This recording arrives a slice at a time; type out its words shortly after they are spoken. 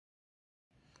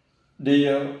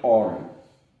Dear all,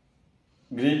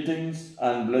 greetings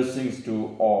and blessings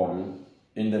to all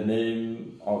in the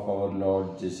name of our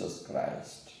Lord Jesus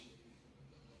Christ.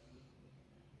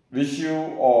 Wish you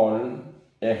all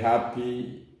a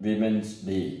happy Women's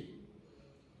Day.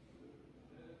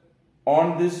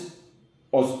 On this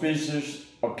auspicious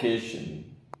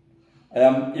occasion, I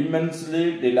am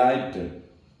immensely delighted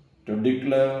to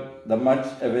declare the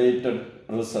much-awaited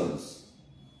results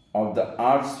of the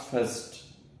Arts Fest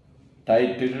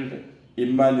titled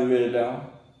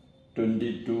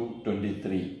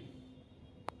IMMANUELA-22-23.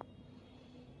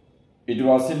 It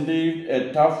was indeed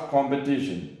a tough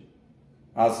competition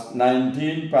as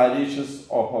 19 parishes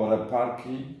of our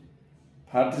eparchy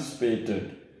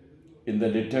participated in the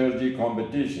liturgy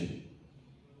competition,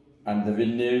 and the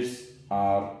winners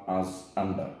are as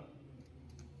under.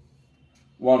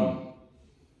 1.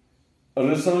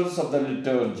 Results of the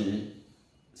liturgy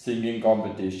singing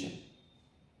competition.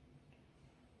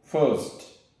 First,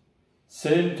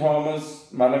 St. Thomas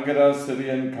Malangara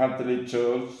Syrian Catholic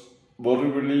Church,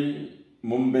 Borivali,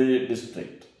 Mumbai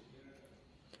District.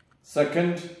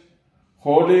 Second,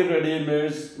 Holy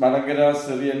Redeemers Malangara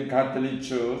Syrian Catholic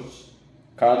Church,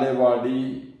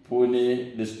 Kalewadi,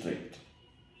 Pune District.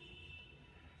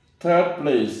 Third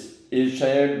place is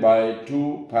shared by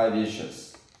two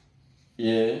parishes.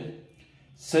 A.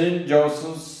 St.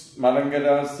 Joseph's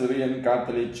Malangara Syrian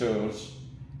Catholic Church,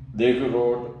 Dehu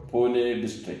Road, Pune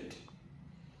District.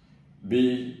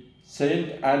 B.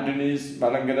 St. Anthony's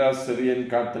Malangara Syrian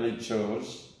Catholic Church,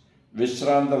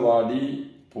 Vishranthavadi,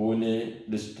 Pune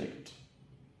District.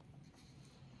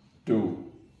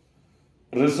 2.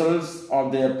 Results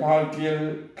of the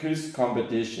eparchial quiz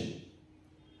competition.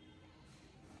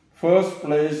 First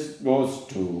place goes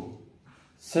to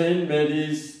St.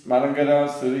 Mary's Malangara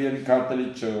Syrian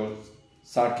Catholic Church,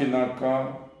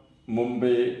 Sakinaka,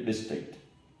 Mumbai District.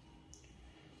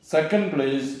 Second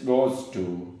place goes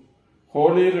to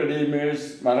Holy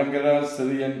Redeemers Malangara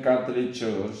Syrian Catholic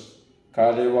Church,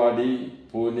 Kalewadi,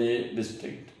 Pune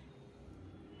District.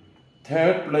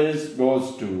 Third place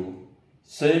goes to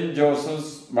St.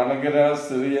 Joseph's Malangara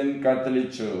Syrian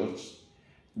Catholic Church,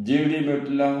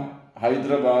 Jivdimetla,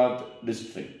 Hyderabad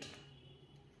District.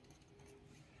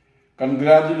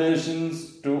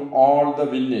 Congratulations to all the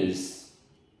winners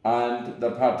and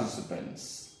the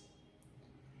participants.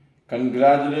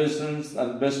 Congratulations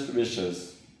and best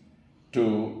wishes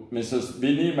to Mrs.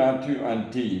 Binnie Matthew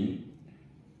and team,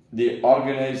 the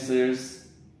organizers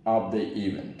of the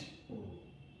event.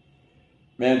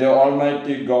 May the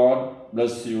Almighty God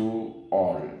bless you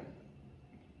all.